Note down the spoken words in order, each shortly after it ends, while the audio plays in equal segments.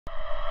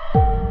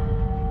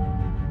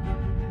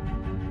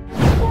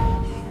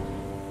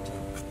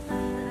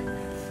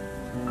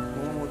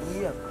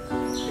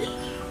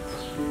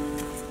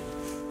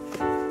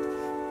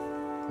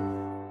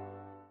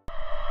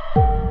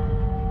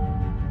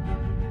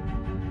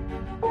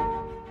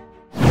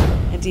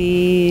ဒီ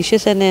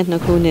80နဲ့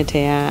2ခုနှစ်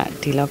ထဲက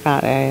ဒီလောက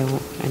ရဲ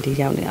အန်တီ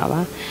ရောက်နေတာ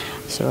ပါ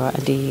ဆိုတော့အ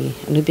န်တီ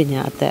အနုပ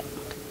ညာအသက်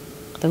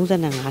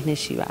35နှစ်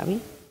ရှိပါပြီ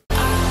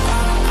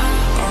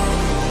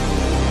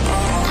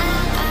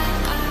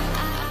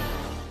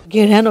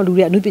ကဲရန်တော့လူ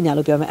တွေအနုပညာ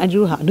လို့ပြောမယ်အန်ဒ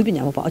ရူးဟာအနုပ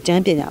ညာမဟုတ်ပါအကျ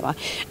မ်းပညာပါ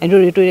အန်ဒ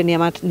ရူးတွေတွေ့တဲ့နေရာ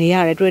မှာနေရ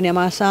တယ်တွေ့တဲ့နေရာ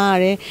မှာစားရ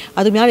တယ်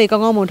သူများတွေကော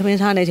င်းကောင်းမွန်ထမင်း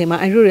စားနေတဲ့အချိန်မှာ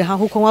အန်ဒရူးတွေဟာ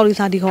ဟိုခုံအောင်လေး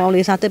စားဒီခုံအောင်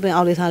လေးစားတစ်ပင်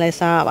အောင်လေးစားလဲ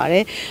စားရပါတ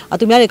ယ်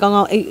သူများတွေကောင်း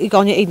ကောင်းအိတ်ကော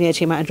င်းချင်းအိတ်နေတဲ့အ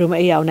ချိန်မှာအန်ဒရူးမ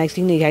အိတ်ရအောင် night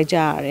scene တွေရိုက်ကြ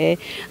ရတယ်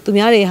သူ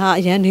များတွေဟာ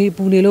အရန်နေ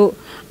ပူနေလို့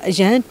အ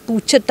ရန်ပူ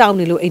ချစ်တောက်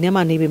နေလို့အိမ်ထဲ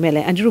မှာနေပေမဲ့လ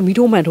ည်းအန်ဒရူးမီ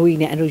ထိုးမှန်ထိုးကြီး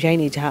နဲ့အန်ဒရူးရိုက်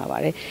နေကြရပါ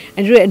တယ်အ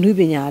န်ဒရူးရဲ့အနု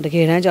ပညာတက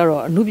ယ်တမ်းကျ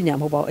တော့အနုပညာ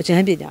မဟုတ်ပါဘူးအကျ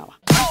မ်းပညာပါ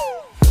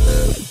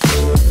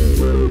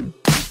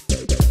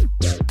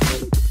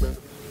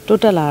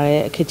တိုးတက်လာ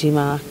တဲ့အခက်ကြီး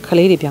မှာက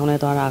လေးတွေပြောင်းလဲ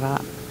သွားတာက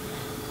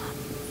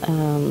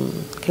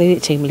ကလေးတွေ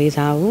အချိန်မလေး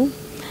စားဘူး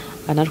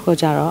နောက်တစ်ခု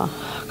ကျတော့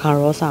ခါ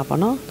ရောစာပေါ့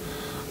နော်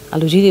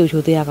လူကြီးတွေကိုယူ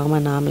သေးရကောင်းမှ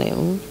နားမလဲ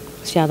ဘူး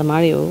ဆရာသ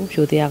မားတွေကို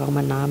ယူသေးရကောင်း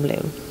မှနားမလဲ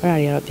ဘူးအဲ့ဒါ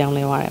တွေကတော့ပြောင်း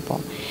လဲသွားတယ်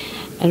ပေါ့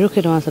အဲ့ဒီခေ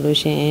တ်တုန်းကဆိုလို့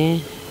ရှိရင်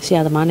ဆ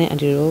ရာသမားနဲ့အန်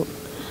တီတို့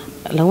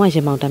အလုံးဝရ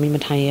င်ပေါင်တမ်းပြီးမ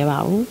ထိုင်ရဲပါ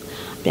ဘူး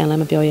ပြန်လ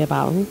ည်းမပြောရဲ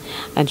ပါဘူး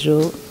အန်တီ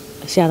တို့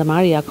ဆရာသ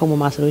မားတွေကခုံ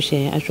ပေါ်မှာဆိုလို့ရှိ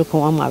ရင်အန်တီတို့ခုံ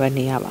အောင်မှာပဲ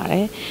နေရပါတ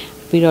ယ်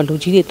ပြီးတော့လူ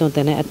ကြီးတွေတွန်တ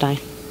င်တဲ့အတို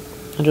င်း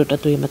တို့တ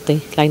သွေးမသိ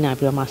လိုက်နာ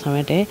ပြီးတော့မှဆောင်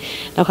ရွက်တယ်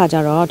။နောက်ခါကျ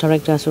တော့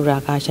director ဆိုတာ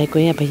ကရိုက်ကွ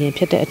င်းရဲ့ဘယင်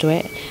ဖြစ်တဲ့အတွ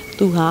က်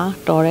သူဟာ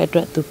တော်တဲ့အတွ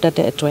က်သူတက်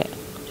တဲ့အတွက်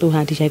သူဟာ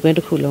ဒီရိုက်ကွင်းတ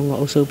စ်ခုလုံးကို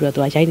အုပ်စိုးပြီးတော့သူ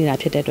ကရိုက်နေတာ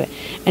ဖြစ်တဲ့အတွက်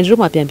အန်ဒရူး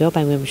မှပြန်ပြော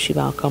ပိုင်ခွင့်မရှိ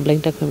ပါဘူး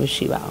complaint တက်ခွင့်မ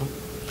ရှိပါဘူး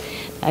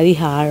။အဲဒီ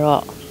ဟာက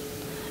တော့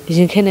ရ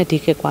င်ခဲနဲ့ဒီ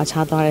ခေတ်ကွာ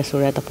ခြားသွားတယ်ဆို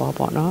တဲ့သဘော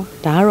ပေါ့နော်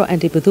။ဒါကတော့အန်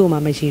တီဘသူ့မှ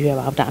မရည်ရွယ်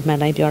ပါဘူးဒါအမှန်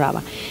တိုင်းပြောတာ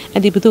ပါ။အ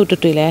န်တီဘသူ့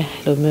တွေ့လဲ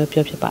လိုမျိုး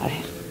ပြောဖြစ်ပါတ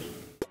ယ်။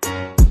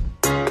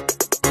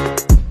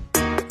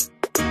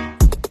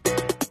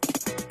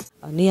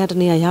နေရာတ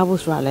နေရာရ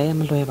ဖို့ဆိုတာလည်း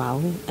မလွယ်ပါ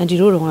ဘူးအန်တီ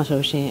တို့တော့ဆို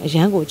လို့ရှိရင်အရ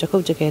န်ကိုချက်ခု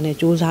တ်ချက်ကဲနဲ့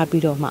စူးစမ်း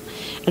ပြီးတော့မှ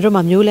အဲ့တော့မှ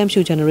မျိုးလည်းမ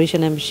ရှိ generation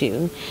လည်းမရှိ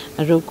ဘူး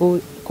အဲ့တော့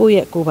ကိုယ့်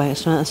ရဲ့ကိုယ်ပိုင်အ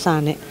စွမ်းအစ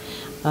နဲ့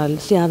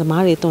ဆရာသ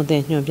မားတွေတွန်တ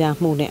င်ညွှန်ပြ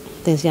မှုနဲ့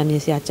သင်ဆရာမြ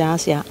င်ဆရာကြား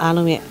ဆရာအား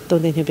လုံးရဲ့တွ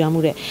န်တင်ညွှန်ပြမှု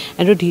တဲ့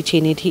အဲ့တော့ဒီအချိ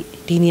န်ထိ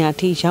ဒီနေရာ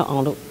ထိရောက်အော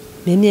င်လို့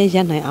မြင်းမြဲရ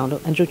ပ်နိုင်အောင်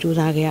လို့အန်တီစူးစ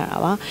မ်းခဲ့ရတာ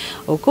ပါ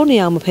ကိုယ့်နေ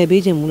ရာကိုမဖယ်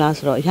ပေးခြင်းမူလား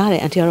ဆိုတော့ရတ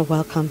ယ်အန်တီကတော့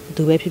welcome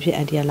သူပဲဖြစ်ဖြစ်အ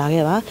န်တီကလာ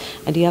ခဲ့ပါ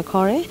အန်တီက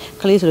ခေါ်တယ်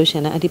ကလေးဆိုလို့ရှိရ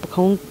င်လည်းအန်တီပ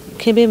ခုံး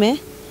ခင်းပေးမယ်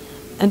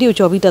အန်တီကို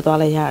ကြော်ပြီးတက်သွား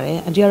လဲရတယ်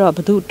အန်တီကတော့ဘ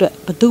သူအတွ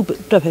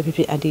က်ပဲဖြစ်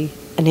ဖြစ်အန်တီ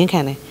အနှင်းခံ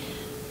တယ်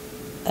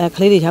က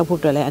လေးတွေရောက်ဖို့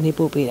အတွက်လည်းအန်တီ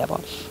ပို့ပေးတယ်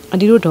ပေါ့အန်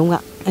တီတို့တုံးက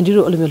အန်တီ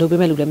တို့အဲ့လိုမျိုးလုပ်ပေး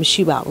မဲ့လူလည်းမ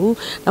ရှိပါဘူး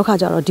နောက်ခါ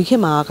ကျတော့ဒီခေ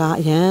တ်မှာက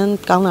အရန်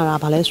ကောင်းလာတာ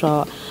ဗာလဲဆို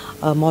တော့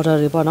model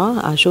တွေပေါ့နော်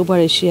show board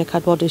တွေရှိရ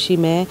cardboard တွေရှိ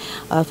မယ်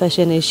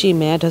fashion တွေရှိ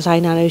မယ်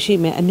designer တွေရှိ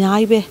မယ်အများ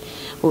ကြီးပဲ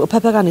အဖ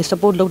က်ကနေ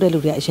support လုပ်တဲ့လူ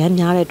တွေကအရန်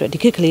များတဲ့အတွက်ဒီ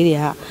ခေတ်ကလေးတွေ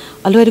က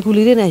အလွယ်တကူ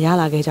လေးတွေနဲ့ရ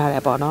လာခဲ့ကြတ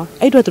ယ်ပေါ့နော်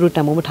အဲ့အတွက်သူတို့တ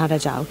န်ဖိုးမထားတ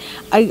တ်ကြဘူး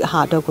အဲ့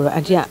ဟာတော့ကိုတော့အ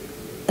န်တီက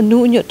အနု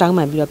အညွတ်တောင်း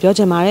မှန်ပြီးတော့ပြော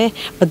ချင်ပါတယ်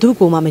ဘသူ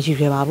ကိုမှမရည်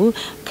ရွယ်ပါဘူး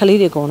ခလေး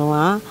တွေအကုန်လုံး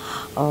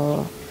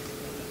က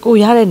ကို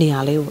ရတဲ့နေရာ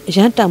လေးကိုအရ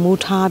န်တန်မိုး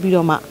ထားပြီး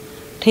တော့မှ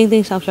ထိမ့်သိ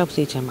မ်းဆောက်ရှောက်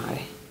စေချင်ပါတ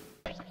ယ်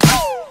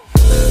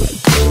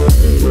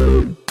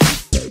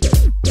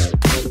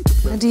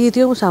အဒီတ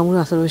ရုတ်ဆောင်မှု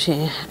လားဆိုလို့ရှိ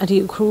ရင်အဒီ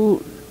အခု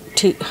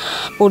ထိ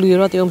ပိုလီ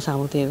ရောတရုတ်ဆောင်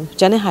မှုသေးဘူး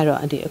ကျန်တဲ့ဟာတော့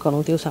အဒီအကုန်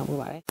လုံးတရုတ်ဆောင်မှု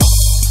ပါတယ်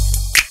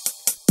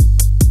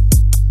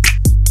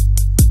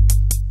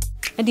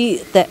အဒီ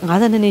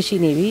52နှစ်ရှိ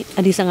နေပြီ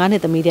အဒီ15နှ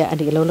စ်သမီးတဲ့အ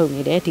ဒီအလုပ်လုပ်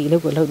နေတယ်ဒီအလု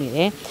ပ်ကိုလုပ်နေတ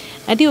ယ်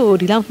အဒီကို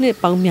ဒီလောက်နှစ်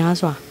ပေါင်းများ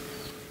စွာ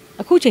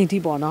အခုချိန်ထိ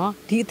ပေါ့နော်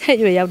ဒီအသက်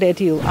အရွယ်ရောက်တဲ့အ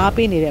ထိကိုအား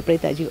ပေးနေတဲ့ပြည်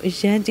သက်ကြီးကိုအ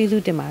ရန်ကျေး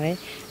ဇူးတင်ပါတယ်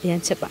အရန်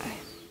ချစ်ပါတယ်